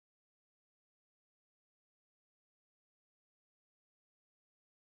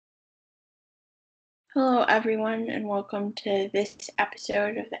Hello, everyone, and welcome to this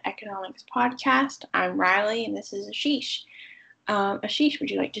episode of the Economics Podcast. I'm Riley, and this is Ashish. Ashish, would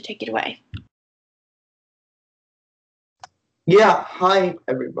you like to take it away? Yeah, hi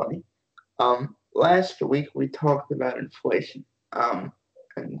everybody. Last week we talked about inflation. And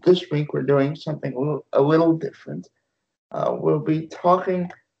this week we're doing something a little different. We'll be talking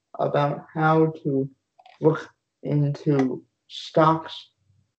about how to look into stocks,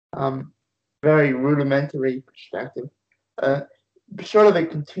 um, very rudimentary perspective. Uh, Sort of a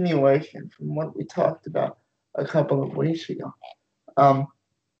continuation from what we talked about a couple of weeks ago. Um,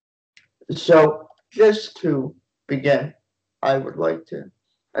 so just to begin, I would like to.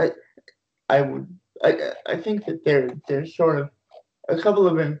 I, I would I think that there's sort of a couple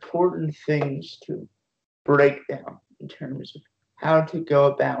of important things to break down in terms of how to go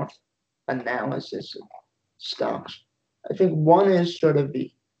about analysis of stocks. I think one is sort of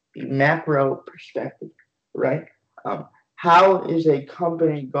the macro perspective, right? Um, how is a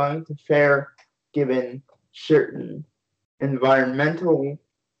company going to fare given certain environmental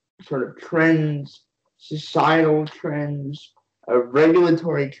sort of trends, societal trends,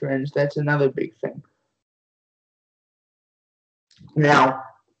 regulatory trends? That's another big thing. Now,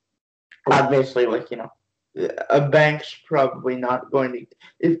 obviously, a bank's probably not going to.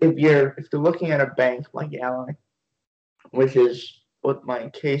 If you're looking at a bank like Ally, which is what my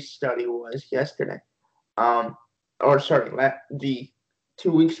case study was yesterday, um, or sorry, the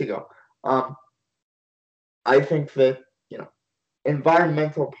 2 weeks ago, um, I think that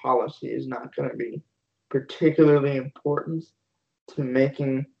environmental policy is not going to be particularly important to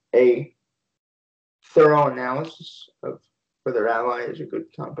making a thorough analysis of whether Ally is a good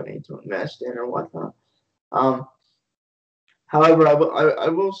company to invest in or whatnot. Um, However, I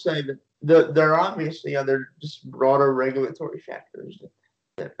will say that there are obviously other just broader regulatory factors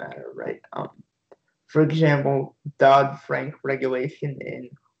that matter, right? For example, Dodd-Frank regulation in,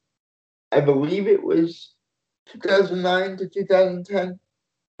 I believe it was 2009 to 2010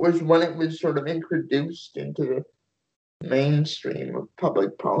 was when it was sort of introduced into the mainstream of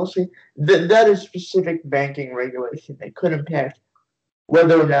public policy. That is specific banking regulation that could impact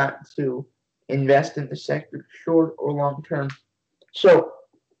whether or not to invest in the sector short or long term. So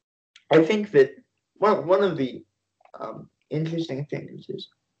I think that one of the interesting things is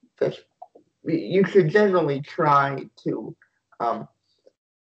that you should generally try to um,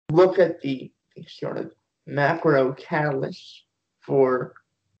 look at the sort of macro catalysts for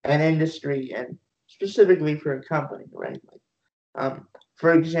an industry and specifically for a company, right? Like,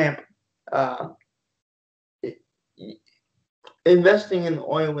 for example, uh, investing in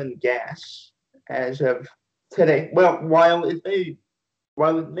oil and gas as of today. Well, while it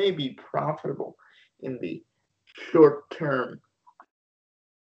may be profitable in the short term,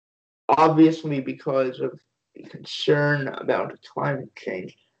 obviously because of the concern about climate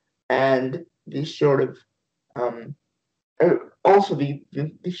change and the sort of um, also the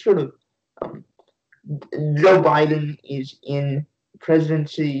sort of um, Joe Biden is in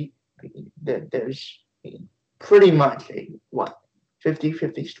presidency. That there's pretty much a what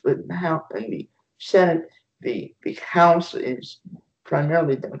 50-50 split in the House and the Senate. The House is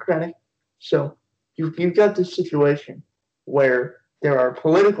primarily Democratic, so you've got this situation where there are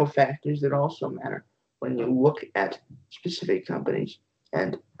political factors that also matter when you look at specific companies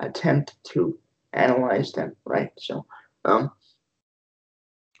and attempt to analyze them, right? So, um,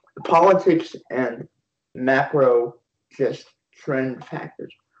 politics and macro just trend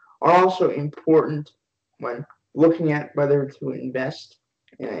factors are also important when looking at whether to invest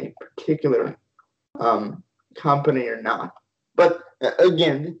in a particular um, company or not. But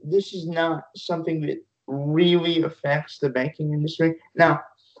again, this is not something that really affects the banking industry. Now,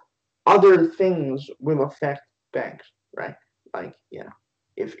 other things will affect banks, right? Like,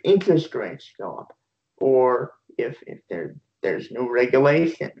 if interest rates go up, or if there's new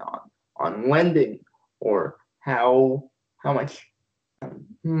regulation on lending, or how much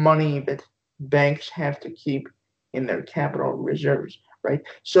money that banks have to keep in their capital reserves, right?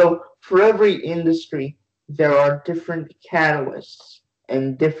 So for every industry, there are different catalysts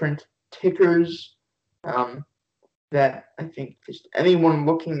and different tickers um, that I think just anyone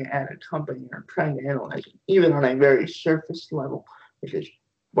looking at a company or trying to analyze it, even on a very surface level, which is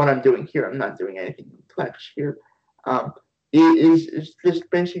what I'm doing here, I'm not doing anything complex here, um, is just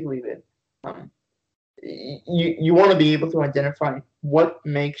basically that you want to be able to identify what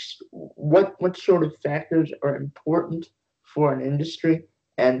sort of factors are important for an industry,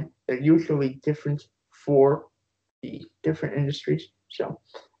 and they're usually different for the different industries. So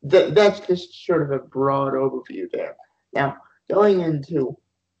that's just sort of a broad overview there. Now, going into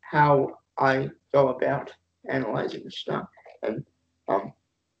how I go about analyzing the stock. And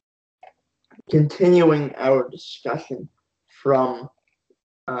continuing our discussion from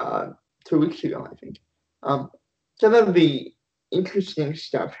 2 weeks ago, I think. Some of the interesting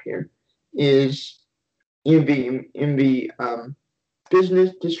stuff here is in the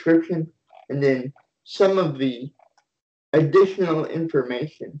business description, and then some of the additional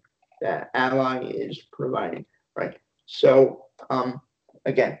information that Ally is providing, right? So,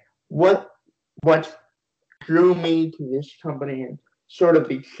 again, what drew me to this company and sort of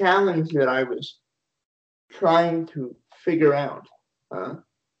the challenge that I was trying to figure out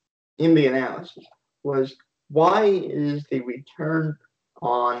in the analysis was, why is the return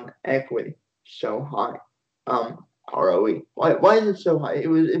on equity so high? ROE. Why is it so high? It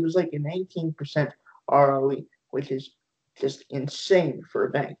was like an 18% ROE, which is just insane for a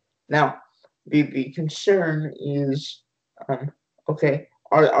bank. Now, the concern is, okay,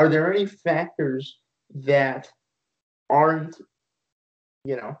 are there any factors that aren't,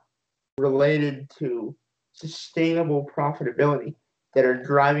 related to sustainable profitability that are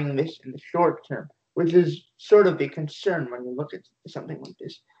driving this in the short term, which is sort of the concern when you look at something like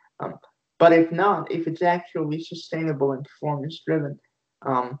this. But if not, if it's actually sustainable and performance driven,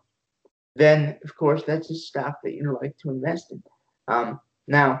 then of course that's a stock that you'd like to invest in.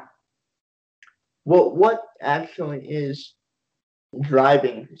 Now, what actually is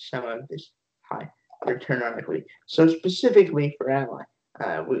driving some of this high return on equity? So specifically for Ally,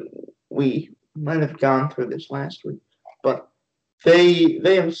 we might have gone through this last week, but they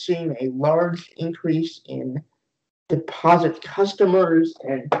have seen a large increase in deposit customers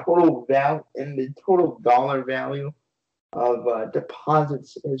and the total dollar value of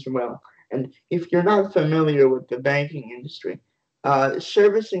deposits as well. And if you're not familiar with the banking industry,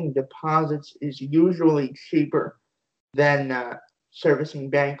 servicing deposits is usually cheaper than servicing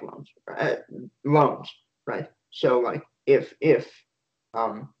bank loans, right? So, like, if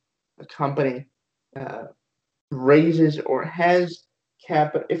a company raises or has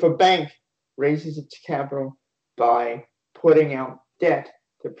capital, if a bank raises its capital by putting out debt,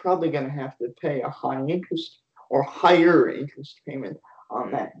 they're probably going to have to pay a high interest or higher interest payment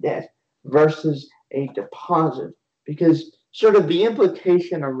on that debt versus a deposit, because sort of the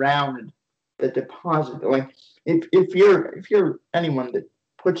implication around the deposit, like if you're anyone that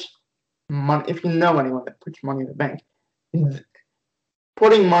puts money, if you know anyone that puts money in the bank,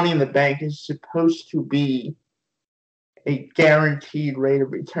 putting money in the bank is supposed to be a guaranteed rate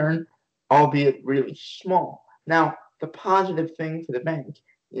of return, albeit really small. Now, the positive thing for the bank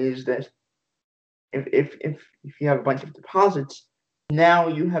is that if you have a bunch of deposits, now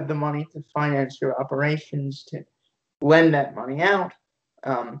you have the money to finance your operations, to lend that money out,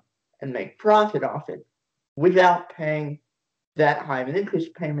 and make profit off it without paying that high of an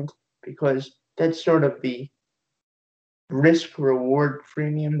interest payment, because that's sort of the risk reward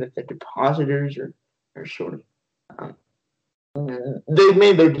premium that the depositors are sort of they've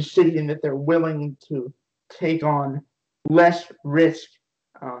made their decision that they're willing to take on less risk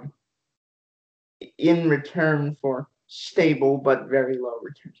in return for stable but very low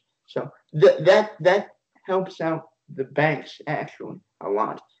returns. So that helps out the banks actually a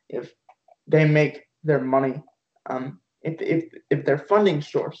lot if they make their money, if their funding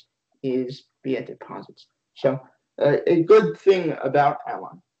source is via deposits. So a good thing about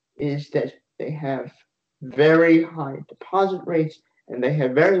Ally is that they have very high deposit rates and they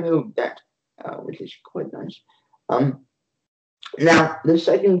have very little debt, which is quite nice. Now, the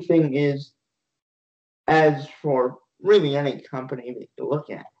second thing is, as for really any company that you look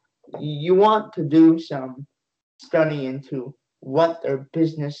at, you want to do some study into what their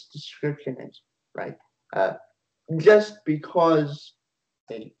business description is, right? Just because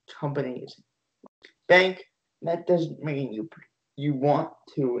a company is a bank, that doesn't mean you want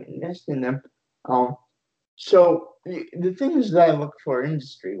to invest in them. So the things that I look for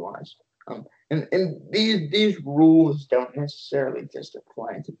industry-wise, and these rules don't necessarily just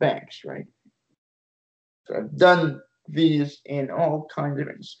apply to banks, right? So I've done these in all kinds of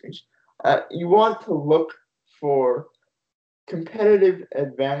industries. You want to look for competitive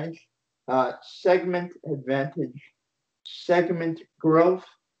advantage, segment advantage, segment growth,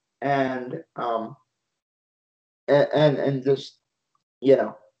 and just,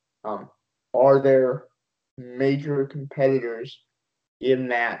 are there major competitors in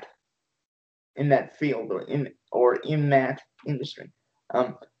that field or in that industry?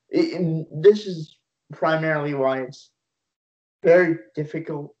 This is primarily why it's very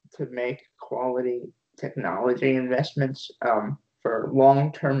difficult to make quality technology investments for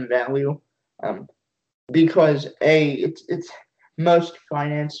long-term value, because it's most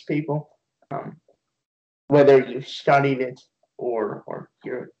finance people whether you studied it or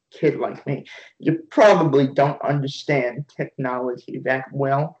you're a kid like me, you probably don't understand technology that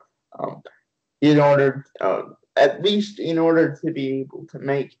well. In order, at least in order to be able to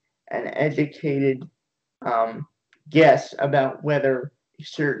make an educated guess about whether a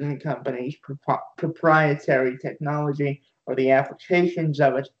certain company's proprietary technology or the applications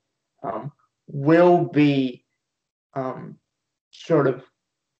of it will be sort of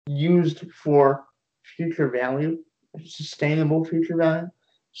used for future value, sustainable future value.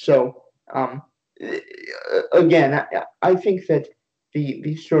 So again, I think that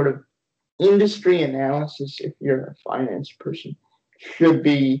the sort of industry analysis, if you're a finance person, should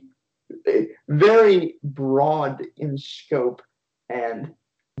be very broad in scope and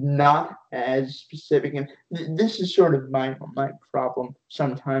not as specific. And this is sort of my problem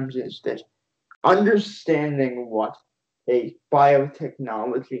sometimes, is that understanding what a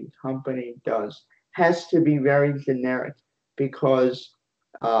biotechnology company does has to be very generic, because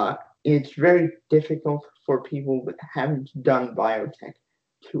it's very difficult for people that haven't done biotech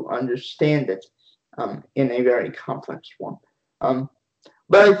to understand it in a very complex form.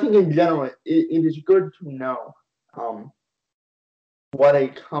 But I think in general, it is good to know what a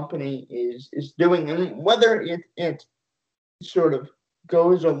company is doing, and whether it sort of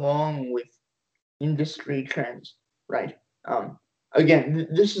goes along with industry trends, right? Again,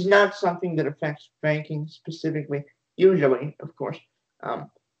 this is not something that affects banking specifically, usually, of course,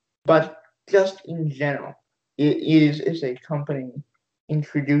 but just in general, it is a company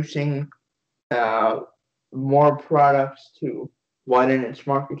introducing more products to widen its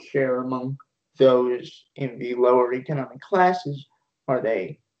market share among those in the lower economic classes? Are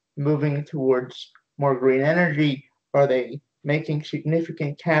they moving towards more green energy? Are they making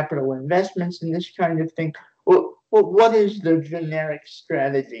significant capital investments in this kind of thing? Well, what is the generic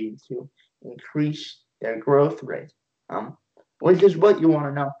strategy to increase their growth rate? Which is what you want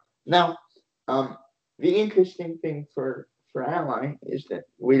to know. Now, the interesting thing for Ally is that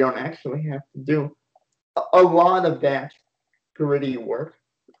we don't actually have to do a lot of that gritty work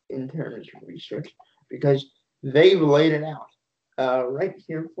in terms of research, because they've laid it out right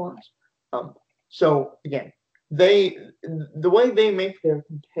here for us. So again, the way they make their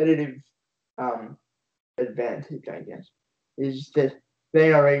competitive advantage, I guess, is that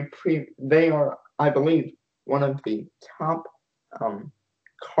they are, I believe, one of the top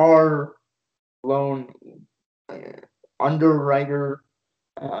car loan underwriter,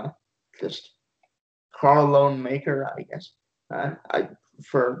 just car loan maker, I guess,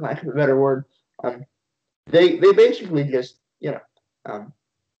 for lack of a better word. They basically just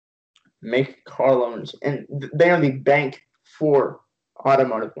make car loans, and they are the bank for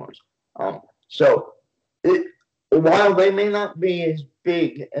automotive loans. So while they may not be as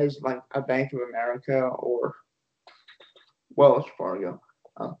big as like a Bank of America or Wells Fargo,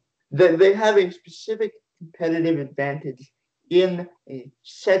 they have a specific competitive advantage in a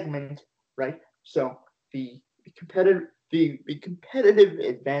segment, right? So the competitive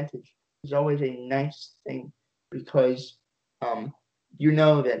advantage is always a nice thing, because you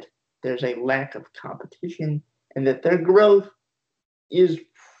know that there's a lack of competition and that their growth is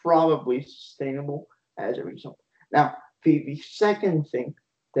probably sustainable as a result. Now, the second thing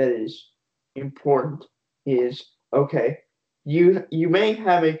that is important is, okay, you may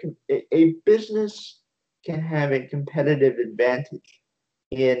have a business can have a competitive advantage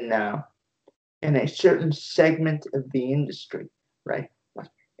in a certain segment of the industry, right? Like,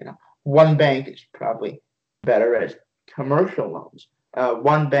 one bank is probably better at commercial loans.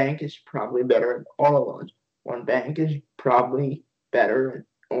 One bank is probably better at auto loans. One bank is probably better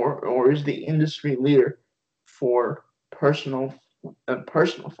at, or is the industry leader for personal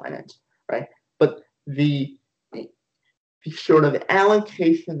finance, right? But the sort of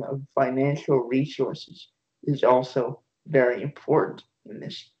allocation of financial resources is also very important in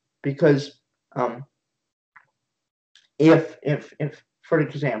this, because if for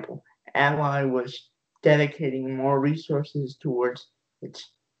example, Ally was dedicating more resources towards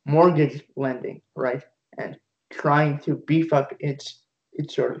its mortgage lending, right, and trying to beef up its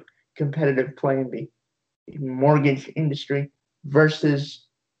sort of competitive play in the mortgage industry versus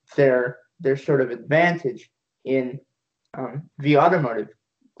their sort of advantage in the automotive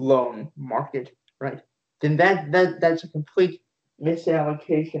loan market, right? Then that's a complete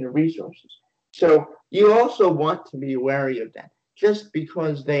misallocation of resources. So you also want to be wary of that. Just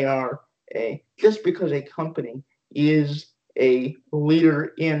because a company is a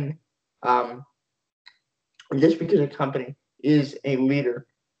leader in just because a company is a leader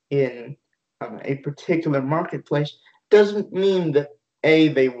in a particular marketplace doesn't mean that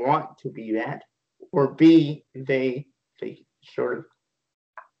they want to be that, or B, they sort of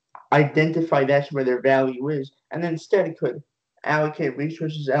identify that's where their value is, and then instead could allocate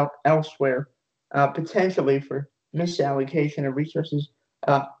resources elsewhere, potentially for misallocation of resources,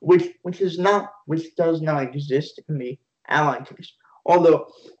 which does not exist in the Ally case. Although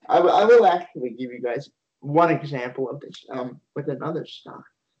I will actually give you guys one example of this with another stock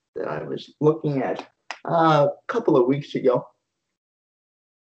that I was looking at a couple of weeks ago,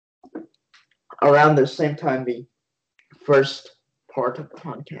 around the same time the first part of the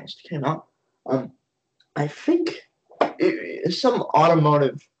podcast came out. I think some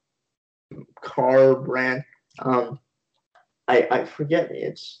automotive car brand. I forget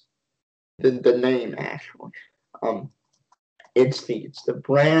it's the name actually. It's the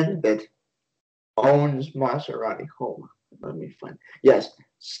brand that owns Maserati. Hold on, let me find. Yes,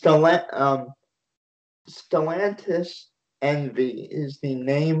 Stellantis NV is the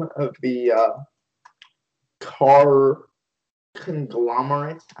name of the car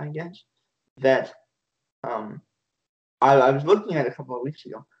conglomerate, I guess, that I was looking at a couple of weeks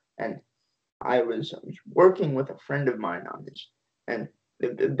ago, and I was working with a friend of mine on this, and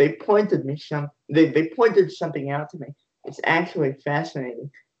they pointed something out to me. It's actually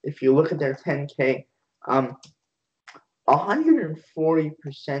fascinating. If you look at their 10K,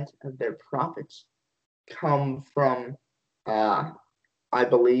 140% of their profits come from, I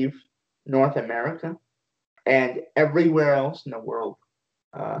believe, North America, and everywhere else in the world,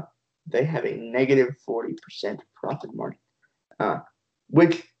 they have a negative 40% profit margin.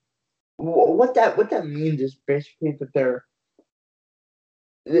 Which what that means is basically that they're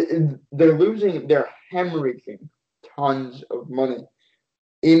hemorrhaging tons of money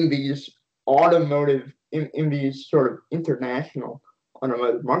in these in these sort of international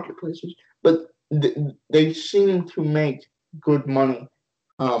automotive marketplaces, but they seem to make good money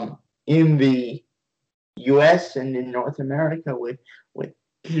in the U.S. and in North America with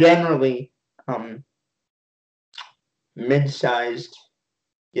generally mid-sized,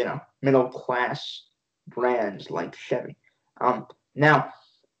 middle class brands like Chevy. Now,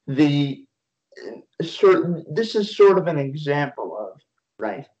 this is sort of an example of,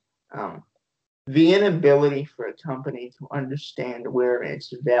 right, the inability for a company to understand where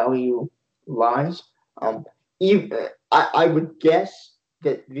its value lies. I would guess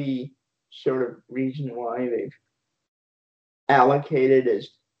that the sort of reason why they've allocated as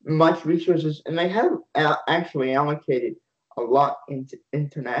much resources, and they have actually allocated a lot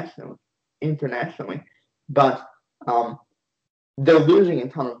internationally, but they're losing a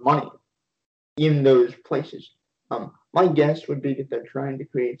ton of money in those places. My guess would be that they're trying to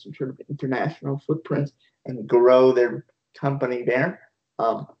create some sort of international footprint and grow their company there.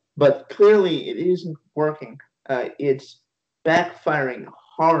 But clearly it isn't working. It's backfiring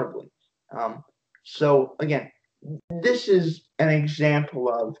horribly. So again, this is an example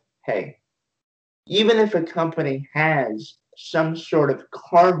of, hey, even if a company has some sort of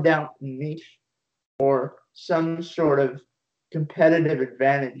carved out niche or some sort of competitive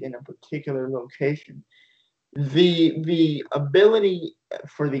advantage in a particular location, the ability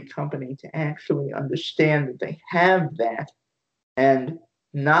for the company to actually understand that they have that and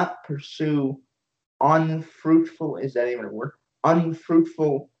not pursue unfruitful, is that even a word?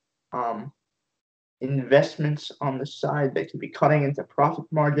 Unfruitful investments on the side that could be cutting into profit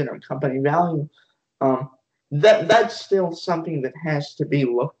margin or company value, that's still something that has to be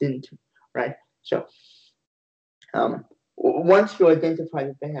looked into, right? So once you identify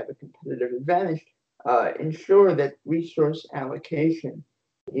that they have a competitive advantage, ensure that resource allocation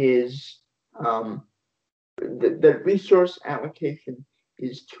is that resource allocation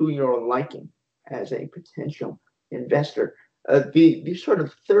is to your liking as a potential investor. The sort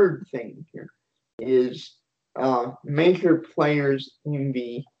of third thing here is major players in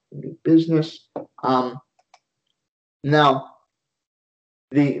the business. Now,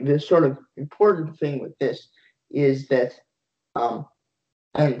 the sort of important thing with this is that,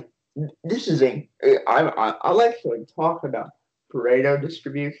 and this is I'll actually talk about Pareto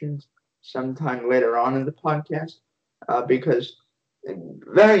distributions sometime later on in the podcast, because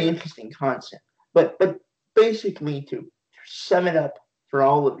very interesting concept. But basically, to sum it up for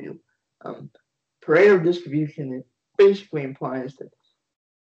all of you, Pareto distribution basically implies that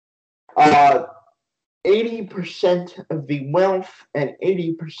 80% of the wealth and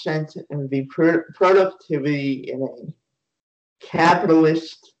 80% of the productivity in a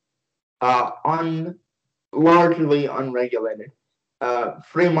capitalist, largely unregulated,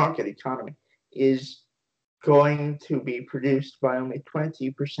 free market economy is going to be produced by only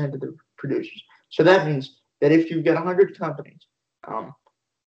 20% of the producers. So that means that if you've got 100 companies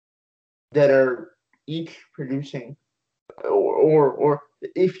that are each producing, or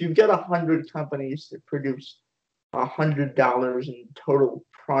if you've got 100 companies that produce $100 in total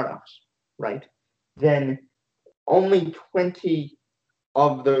products, right? Then only 20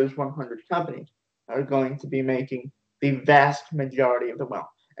 of those 100 companies are going to be making the vast majority of the wealth.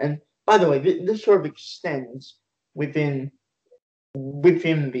 And by the way, this sort of extends within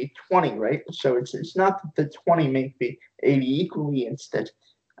the 20, right? So it's not that the 20 make the 80 equally. It's that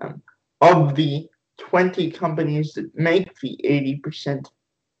of the 20 companies that make the 80%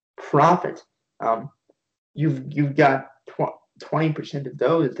 profit, you've got 20% of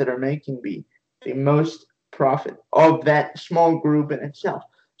those that are making the most profit of that small group in itself.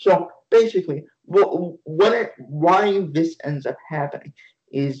 So basically, why this ends up happening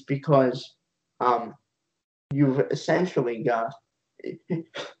is because you've essentially got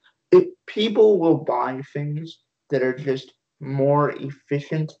people will buy things that are just more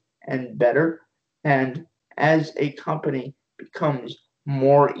efficient and better, and as a company becomes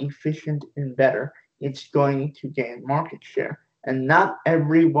more efficient and better, it's going to gain market share. And not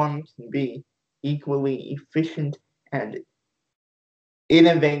everyone can be equally efficient and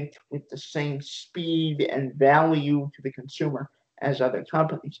innovate with the same speed and value to the consumer as other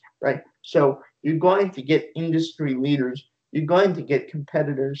companies, right? So you're going to get industry leaders, you're going to get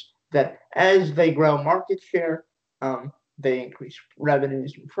competitors that as they grow market share, they increase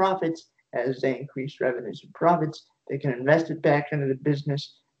revenues and profits. As they increase revenues and profits, they can invest it back into the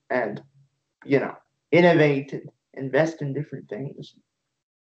business and, innovate and invest in different things.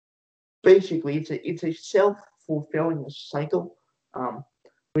 Basically, it's a self-fulfilling cycle,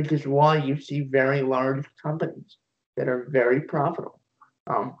 which is why you see very large companies that are very profitable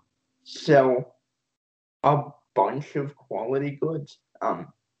sell a bunch of quality goods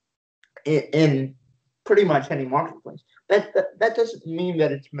in pretty much any marketplace. That doesn't mean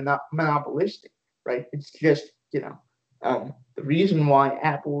that it's monopolistic, right? It's just the reason why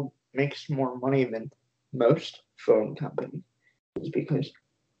Apple makes more money than most phone companies is because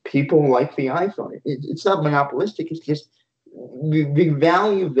people like the iPhone. It's not monopolistic. It's just the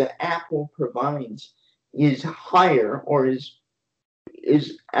value that Apple provides is higher, or is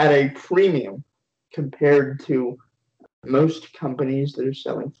at a premium compared to most companies that are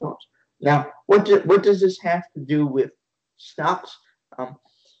selling phones. Now, what does this have to do with stocks?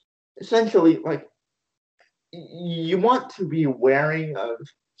 Essentially, like, you want to be wary of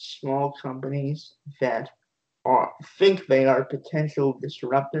small companies that think they are potential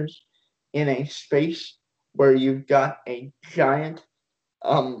disruptors in a space where you've got a giant.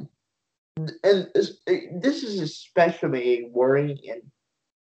 And this is especially a worry in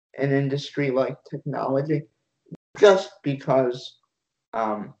an industry like technology, just because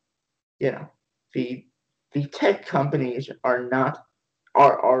the tech companies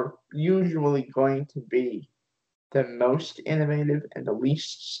are usually going to be the most innovative and the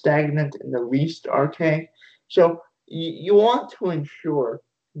least stagnant and the least archaic. So you want to ensure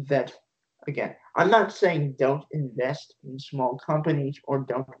that, again, I'm not saying don't invest in small companies or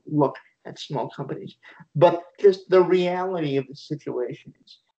don't look at small companies, but just the reality of the situation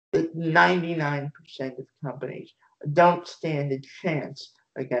is that 99% of companies don't stand a chance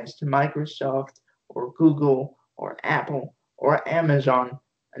against Microsoft or Google or Apple or Amazon.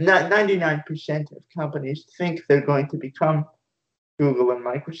 99% of companies think they're going to become Google and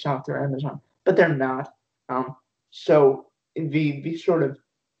Microsoft or Amazon, but they're not. So the sort of,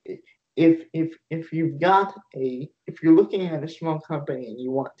 if you're looking at a small company and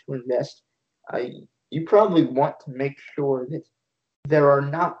you want to invest, you probably want to make sure that there are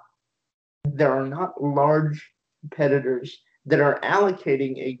not large competitors that are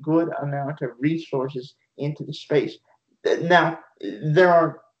allocating a good amount of resources into the space. Now, there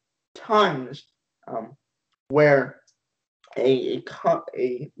are times where a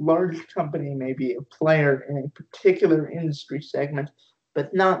large company may be a player in a particular industry segment,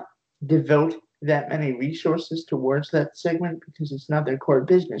 but not devote that many resources towards that segment because it's not their core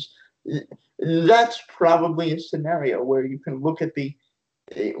business. That's probably a scenario where you can look at the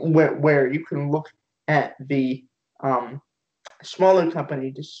smaller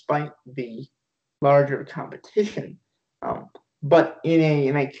company despite the larger competition. But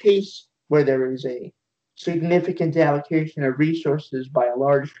in a case where there is a significant allocation of resources by a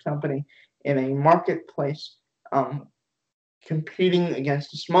large company in a marketplace, competing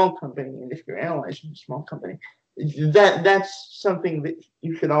against a small company, and if you're analyzing a small company, that's something that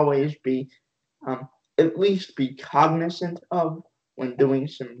you should always be at least be cognizant of when doing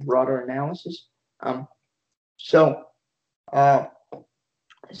some broader analysis. So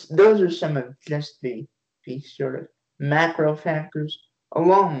those are some of just the sort of macro factors,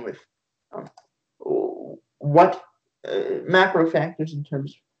 along with what macro factors in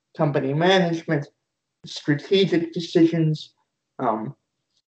terms of company management, strategic decisions,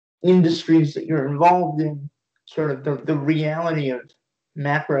 industries that you're involved in, sort of the reality of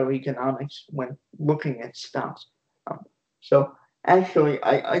macroeconomics when looking at stocks. So actually,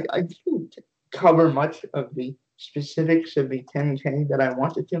 I didn't cover much of the specifics of the 10K that I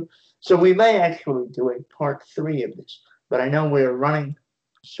wanted to. So we may actually do a part 3 of this, but I know we're running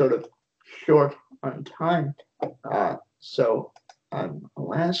sort of short on time. So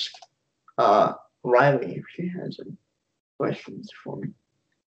I'll ask Riley if she has any questions for me.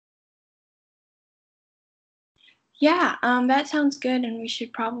 Yeah, that sounds good, and we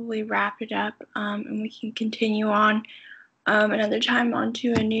should probably wrap it up, and we can continue on another time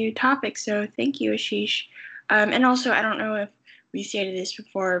onto a new topic. So thank you, Ashish. And also, I don't know if we stated this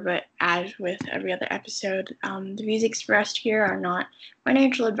before, but as with every other episode, the views expressed here are not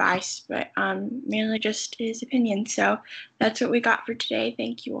financial advice, but mainly just his opinion. So that's what we got for today.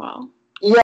 Thank you all.